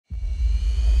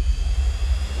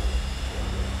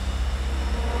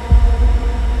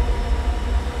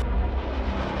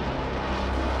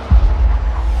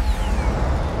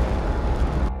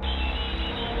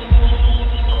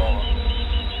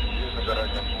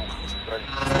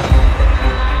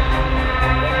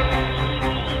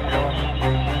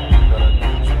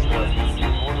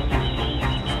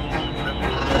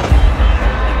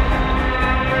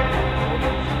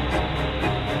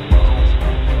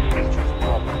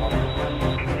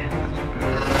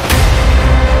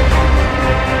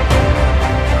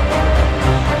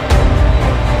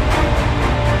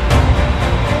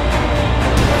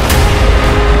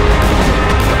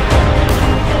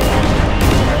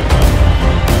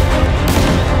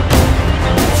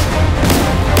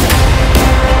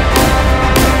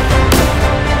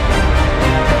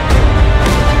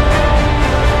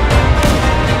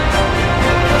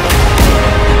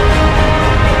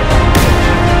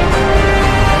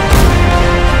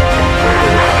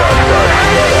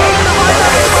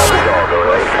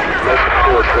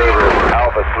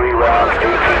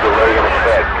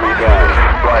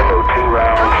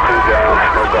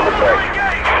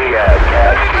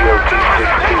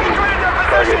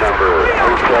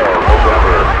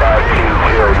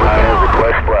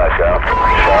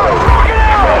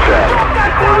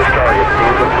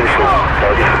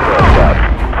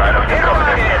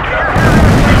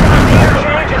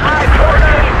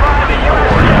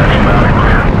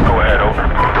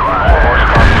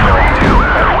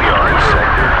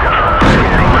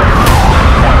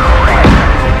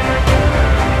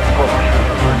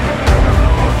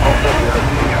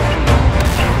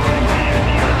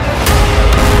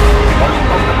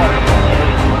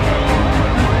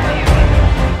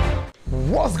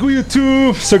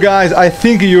YouTube. So guys, I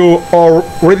think you are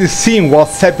already seeing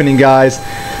what's happening, guys.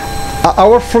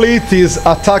 Our fleet is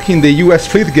attacking the US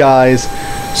fleet, guys.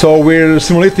 So we're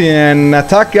simulating an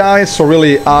attack, guys. So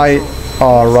really,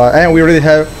 alright, and we already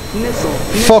have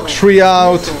Fox 3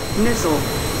 out.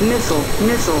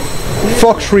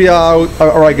 Fox 3 out.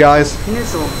 Alright, guys.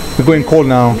 We're going cold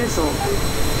now.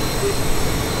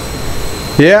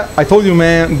 Yeah, I told you,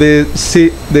 man. The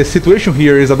situation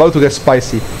here is about to get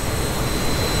spicy.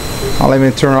 Let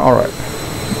me turn on. Alright.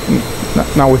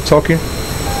 Now we're talking.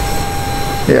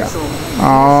 Yeah.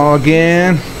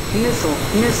 Again.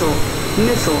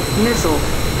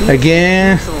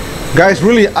 Again. Guys,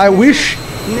 really, I wish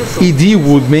ED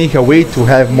would make a way to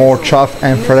have more chaff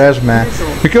and flares, man.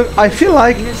 Because I feel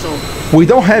like we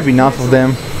don't have enough of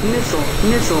them.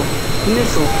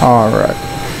 Alright.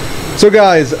 So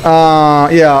guys,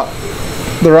 yeah.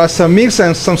 There are some MiGs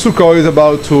and some Sukhois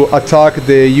about to attack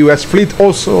the US fleet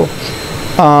also,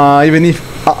 even if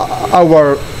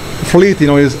our fleet, you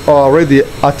know, is already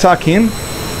attacking.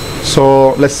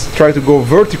 So let's try to go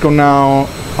vertical now.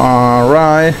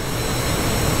 Alright,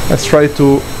 let's try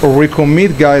to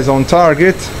recommit, guys, on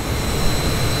target.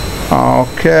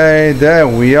 Okay, there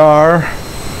we are.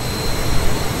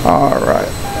 Alright,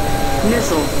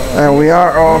 there we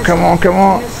are. Oh, come on, come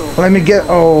on. Let me get,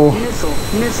 oh,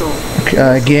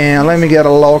 okay, again, let me get a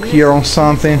lock here on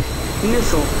something.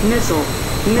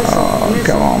 Oh,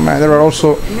 come on, man. There are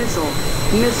also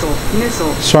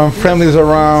some friendlies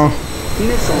around.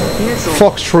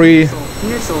 Fox 3.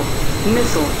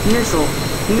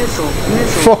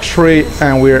 Fox 3,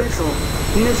 and we're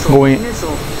going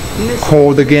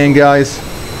hold again, guys.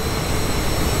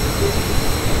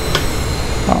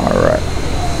 Alright.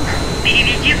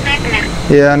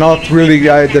 Yeah, not really,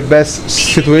 guys, the best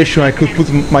situation I could put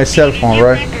myself on,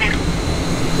 right?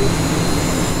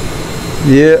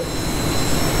 Yeah,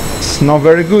 it's not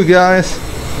very good, guys,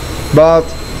 but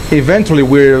eventually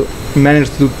we'll manage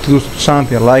to do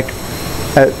something, like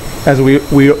as we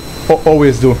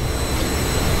always do.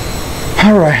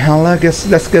 Alright,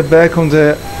 let's get back on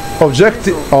the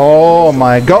objective. Oh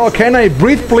my god, can I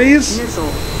breathe, please?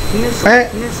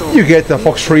 You get the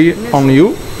Fox 3 on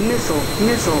you.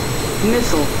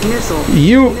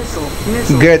 You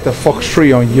get the Fox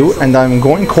 3 on you, and I'm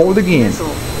going cold again.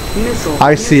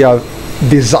 I see a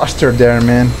disaster there,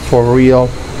 man, for real.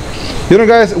 You know,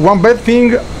 guys, one bad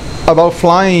thing about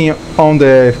flying on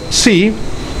the sea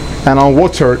and on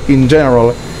water in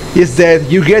general is that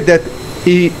you get that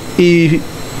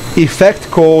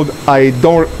effect called, I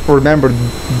don't remember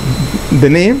the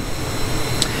name.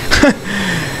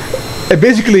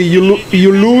 Basically, you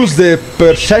lose the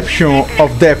perception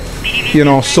of depth, you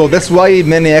know. So that's why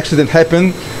many accidents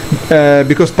happen,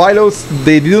 because pilots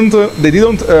they didn't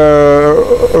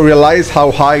realize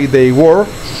how high they were,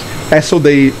 and so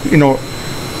they, you know,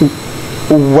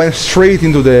 went straight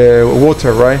into the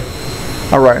water, right?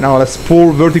 All right, now let's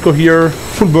pull vertical here,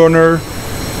 full burner.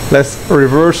 Let's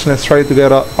reverse. Let's try to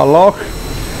get a lock.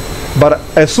 But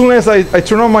as soon as I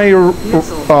turn on my,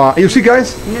 you see,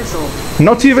 guys,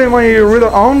 not even my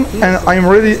radar on, and I'm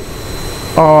ready.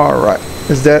 All right,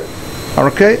 is that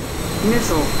okay?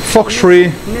 missile, Fox 3,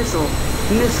 missile,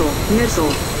 missile,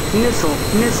 missile, missile,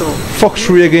 missile, Fox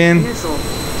 3 again, missile,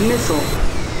 missile.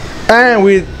 and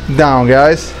we're down,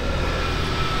 guys.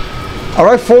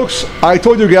 Alright folks, I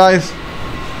told you guys,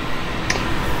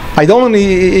 I don't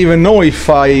even know if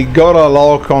I got a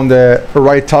lock on the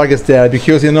right targets there,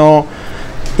 because you know,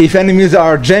 if enemies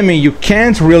are jamming, you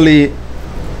can't really,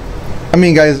 I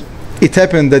mean guys, it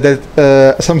happened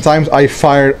that sometimes I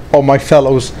fired all my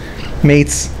fellows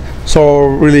mates, so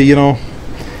really, you know,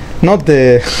 not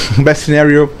the best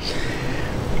scenario.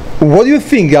 What do you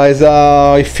think, guys?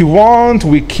 If you want,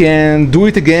 we can do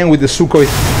it again with the Sukhoi.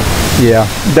 Yeah,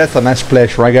 that's a nice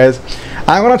splash, right guys?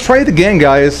 I'm gonna try it again,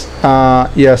 guys.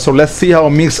 Yeah, so let's see how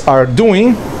MiGs are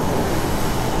doing.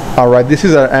 Alright, this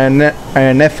is an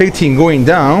F-18 going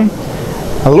down.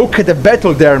 Look at the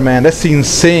battle there, man. That's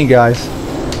insane, guys.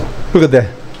 Look at that.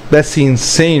 That's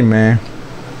insane, man.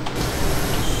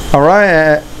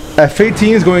 Alright, F-18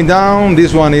 is going down.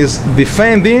 This one is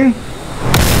defending.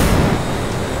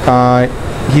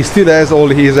 He still has all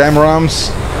his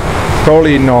AMRAAMs.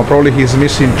 Probably he's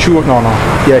missing two. No.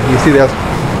 Yeah, he still has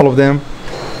all of them.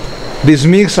 This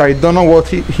MiGs, I don't know what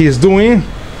he's doing.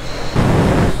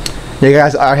 Yeah,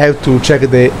 guys, I have to check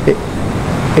the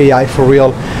AI for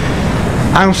real.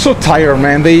 I'm so tired,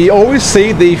 man. They always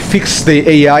say they fix the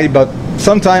AI, but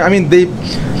sometimes, I mean,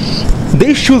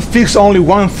 they should fix only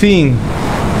one thing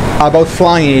about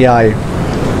flying AI.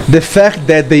 The fact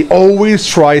that they always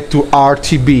try to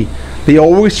RTB. They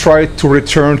always try to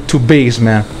return to base,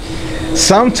 man.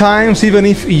 Sometimes, even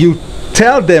if you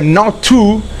tell them not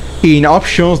to, in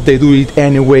options, they do it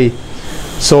anyway.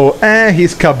 So,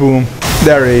 he's kaboom.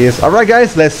 There he is. Alright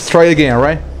guys, let's try again,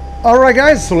 alright? Alright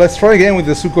guys, so let's try again with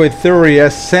the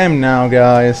Su-33 SM now,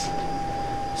 guys.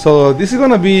 So this is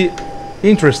gonna be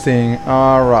interesting.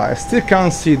 Alright, still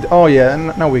can't see. Oh yeah,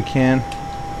 now we can.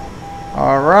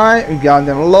 Alright, we got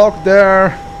them locked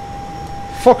there.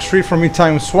 Fox 3 from me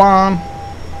 ×1.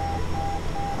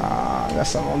 Got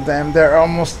some of them there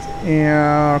almost.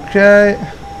 Yeah, okay.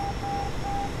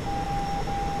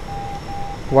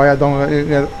 Why I don't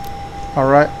get.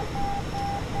 Alright.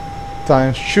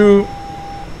 ×2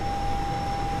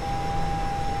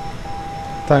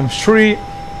 ×3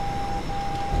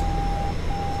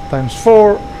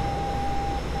 ×4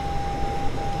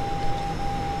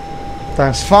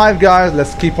 ×5, guys.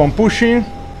 Let's keep on pushing.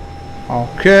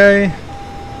 Okay.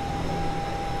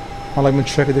 Now let me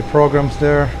check the programs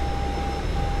there.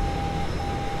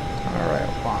 Alright,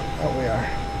 there we are.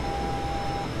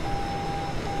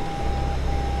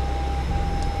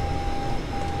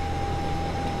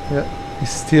 Yeah, he's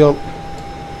still.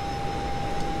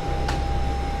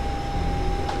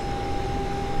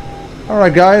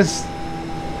 Alright guys,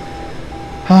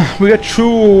 we got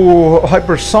 2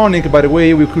 hypersonic, by the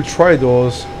way. We could try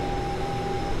those.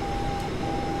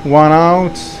 1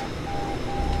 out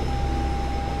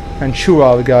and 2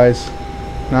 out, guys.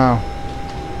 Now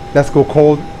let's go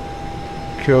cold,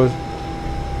 because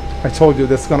I told you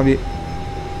that's gonna be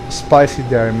spicy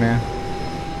there, man.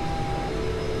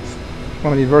 It's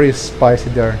gonna be very spicy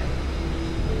there.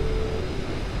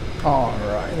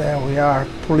 Alright, there we are,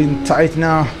 pulling tight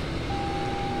now.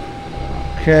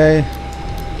 Okay.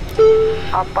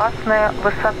 Опасная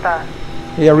высота.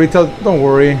 Yeah, Rita, don't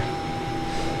worry.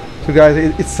 So guys,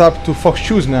 it's up to Fox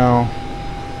Shoes now.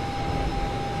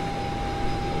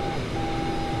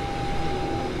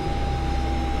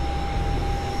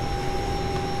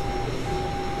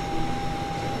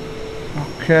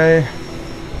 Okay.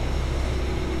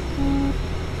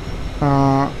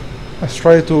 Let's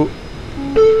try to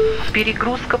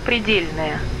Перегрузка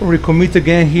предельная. recommit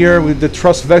again here with the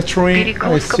thrust vectoring.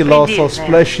 I see lots of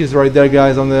splashes right there,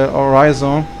 guys, on the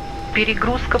horizon.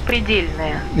 Перегрузка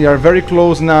предельная. They are very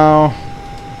close now.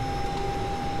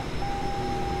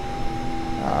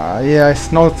 Yeah,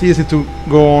 it's not easy to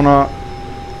go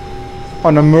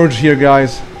on a merge here,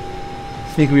 guys. I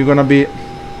think we're gonna be.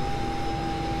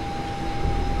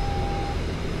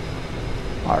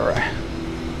 Alright.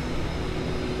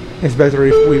 It's better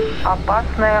if we.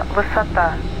 Опасная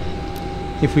высота.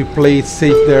 If we play it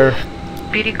safe there.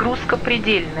 Перегрузка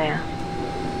предельная.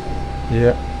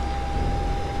 Yeah.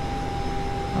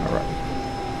 Alright.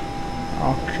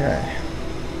 Okay.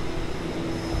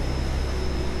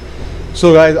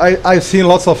 So guys, I've seen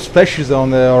lots of splashes on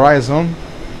the horizon,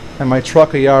 and my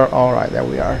truck AR. Alright, there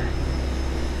we are.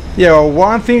 Yeah,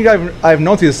 one thing I've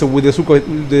noticed with the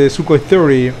Sukhoi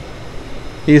 30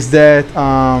 is that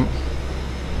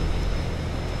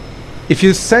if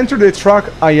you center the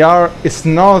truck IR, it's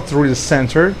not really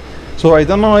centered. So I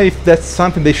don't know if that's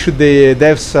something the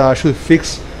devs should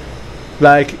fix.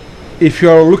 Like, if you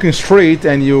are looking straight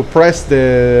and you press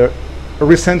the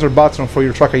recenter button for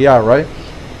your track IR, right?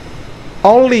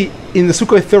 Only in the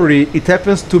Su-33 it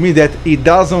happens to me that it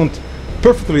doesn't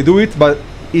perfectly do it, but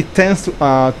it tends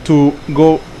to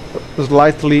go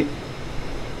slightly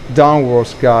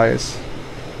downwards, guys,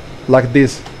 like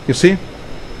this. You see,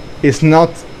 it's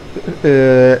not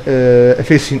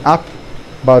facing up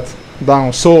but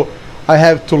down, so I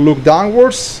have to look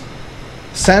downwards,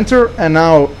 center, and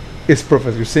now it's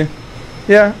perfect. You see,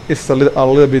 yeah, it's a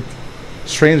little bit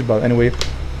strange, but anyway.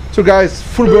 So guys,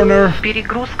 full burner.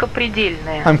 Перегрузка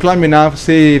предельная. I'm climbing up,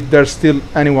 see if there's still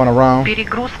anyone around.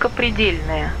 Перегрузка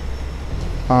предельная.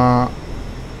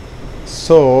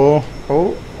 So,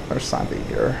 oh, there's something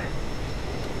here.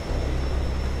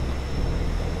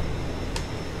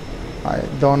 I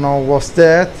don't know what's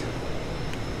that.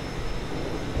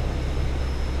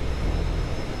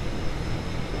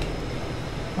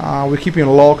 We're keeping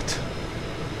locked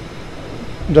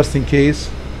just in case.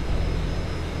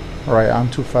 Alright, I'm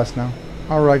too fast now.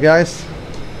 Alright, guys.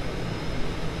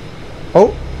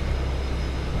 Oh,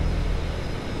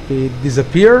 it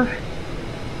disappeared.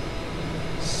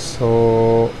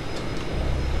 So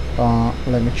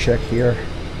let me check here.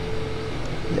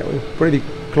 Yeah, we're pretty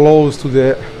close to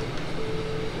the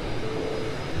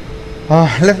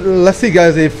let's see,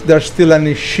 guys, if there's still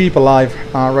any sheep alive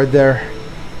right there.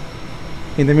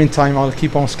 In the meantime, I'll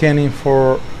keep on scanning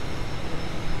for.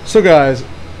 So guys,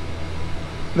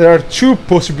 there are two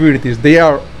possibilities. They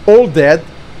are all dead,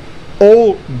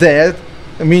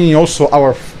 meaning also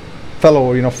our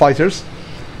fellow, fighters,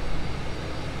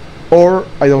 or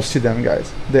I don't see them,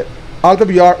 guys. The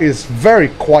RWR is very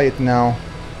quiet now.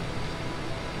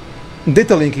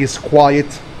 Data link is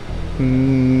quiet,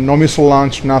 no missile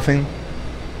launch, nothing.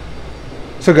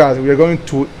 So guys, we are going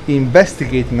to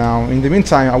investigate now. In the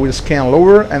meantime, I will scan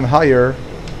lower and higher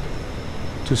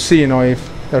to see, if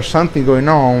there's something going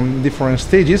on in different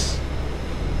stages.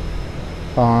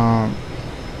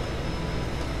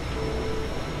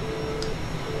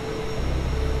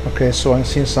 Okay, so I'm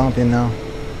seeing something now.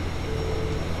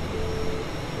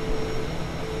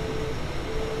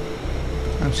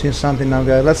 I'm seeing something now,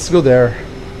 guys. Let's go there.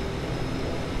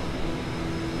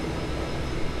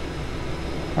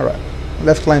 Alright,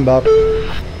 let's climb up.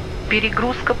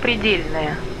 Перегрузка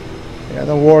предельная. Yeah,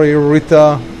 don't worry,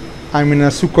 Rita. I'm in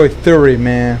a Su-33,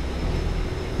 man.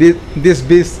 This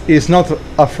beast is not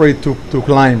afraid to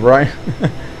climb, right?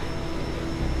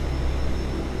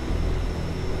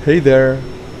 Hey there.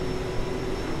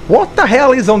 What the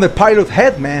hell is on the pilot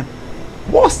head, man?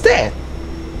 What's that?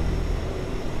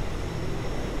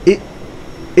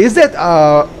 Is that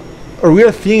a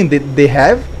real thing that they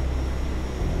have?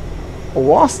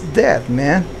 What's that,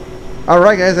 man?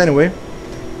 Alright, guys, anyway.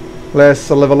 Let's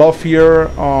level off here.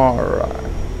 Alright.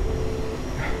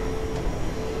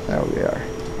 There we are.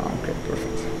 Okay,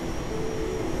 perfect.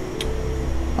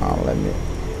 Let me.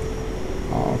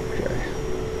 Okay.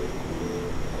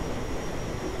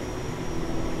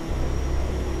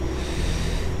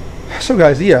 So,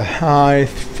 guys, yeah, I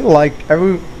feel like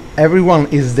everyone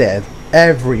is dead.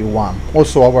 Everyone,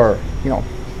 also our,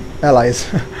 allies.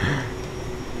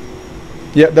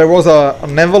 Yeah, there was a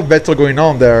naval battle going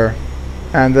on there,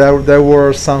 and there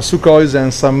were some Sukhois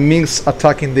and some Minks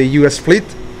attacking the US fleet.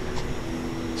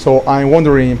 So I'm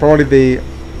wondering, probably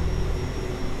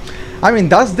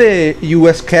does the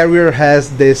US carrier has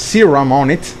the SYRIA on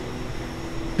it?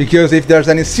 Because if there's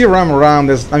any SYRIA around,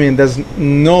 there's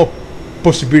no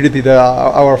possibility that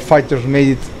our fighters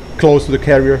made it close to the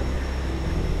carrier,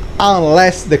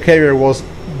 unless the carrier was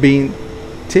being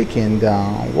taken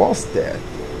down. What's that?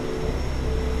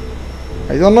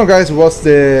 I don't know, guys. What's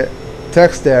the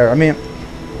text there?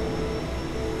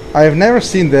 I've never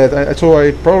seen that. So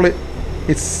I probably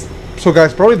so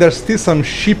guys, probably there's still some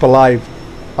sheep alive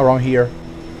around here.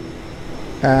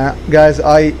 Guys,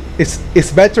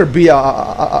 it's better be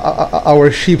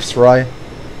our ships, right?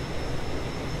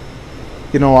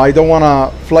 I don't wanna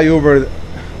fly over.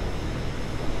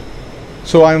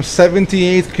 So I'm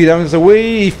 78 kilometers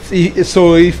away. If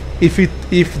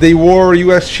they were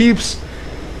US ships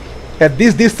at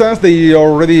this distance, they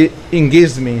already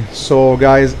engaged me. So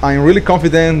guys, I'm really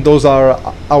confident those are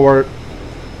our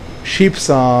ships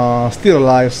still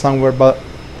alive somewhere, but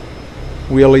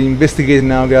we'll investigate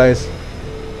now, guys.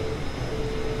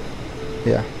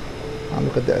 Yeah,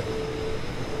 look at that.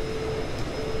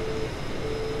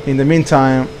 In the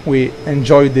meantime, we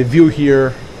enjoy the view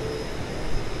here.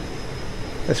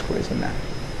 That's crazy, man.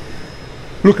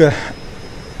 Look at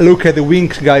the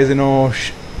wings, guys.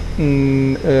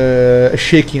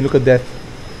 Shaking. Look at that.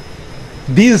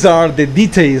 These are the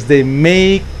details they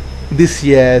make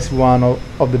DCS, one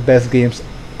of the best games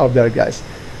out there, guys.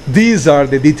 These are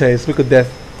the details. Look at that.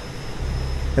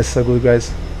 That's so good,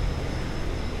 guys.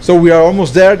 So we are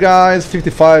almost there, guys.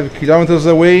 55 kilometers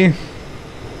away.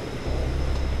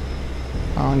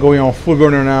 I'm going on full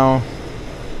burner now.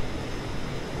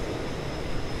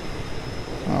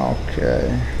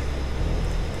 Okay.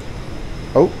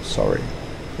 Oh, sorry.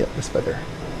 Yeah, that's better.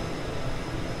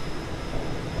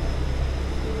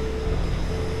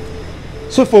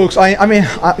 So folks, I mean,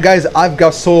 guys, I've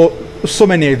got so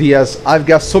many ideas. I've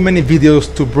got so many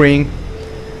videos to bring.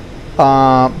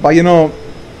 But you know,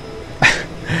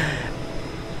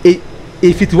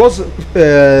 if it was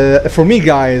for me,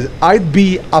 guys, I'd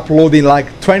be uploading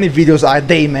like 20 videos a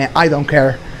day, man. I don't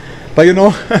care. But you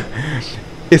know,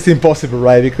 it's impossible,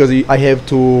 right? Because I have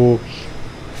to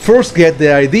first get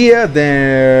the idea,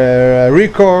 then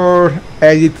record,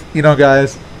 edit. You know,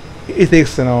 guys, it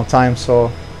takes, you know, time.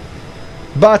 So,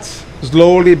 but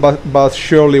slowly, but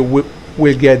surely,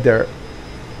 we'll get there.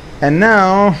 And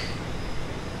now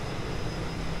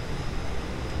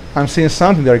I'm seeing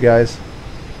something there, guys.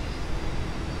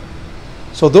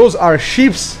 So those are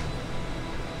ships,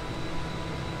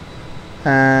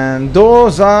 and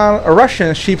those are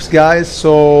Russian ships, guys.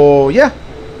 So yeah,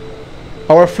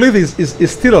 our fleet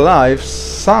is still alive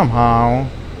somehow,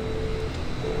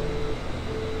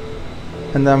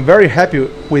 and I'm very happy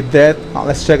with that.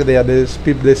 Let's check the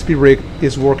speed brake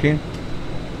is working.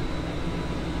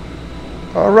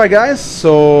 Alright, guys,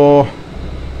 so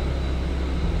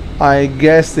I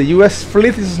guess the US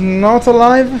fleet is not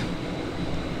alive.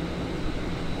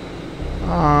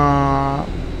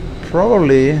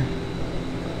 Probably.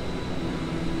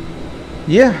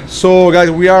 Yeah, so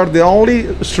guys, we are the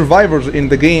only survivors in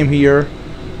the game here.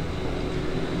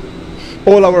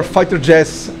 All our fighter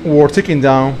jets were taken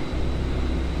down.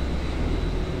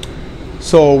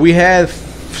 So we have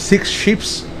 6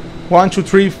 ships. 1, 2,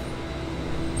 3,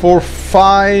 4,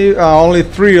 5. Only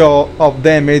 3 of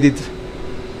them made it.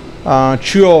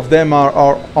 2 of them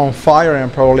are on fire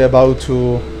and probably about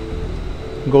to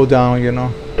go down, you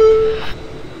know.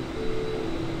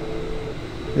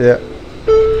 Yeah.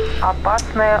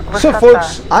 So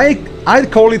folks, I'd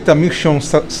call it a mission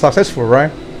successful, right?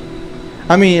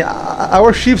 I mean,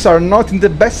 our ships are not in the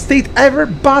best state ever,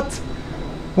 but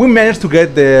we managed to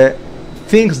get the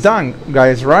things done,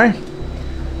 guys, right?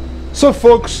 So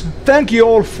folks, thank you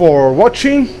all for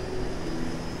watching.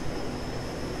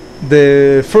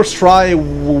 The first try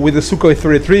with the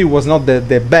Su-33 was not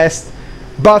the best,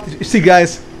 but you see,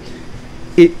 guys,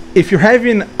 if you're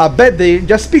having a bad day,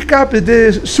 just pick up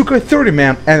the Su-33,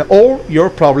 man, and all your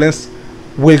problems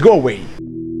will go away.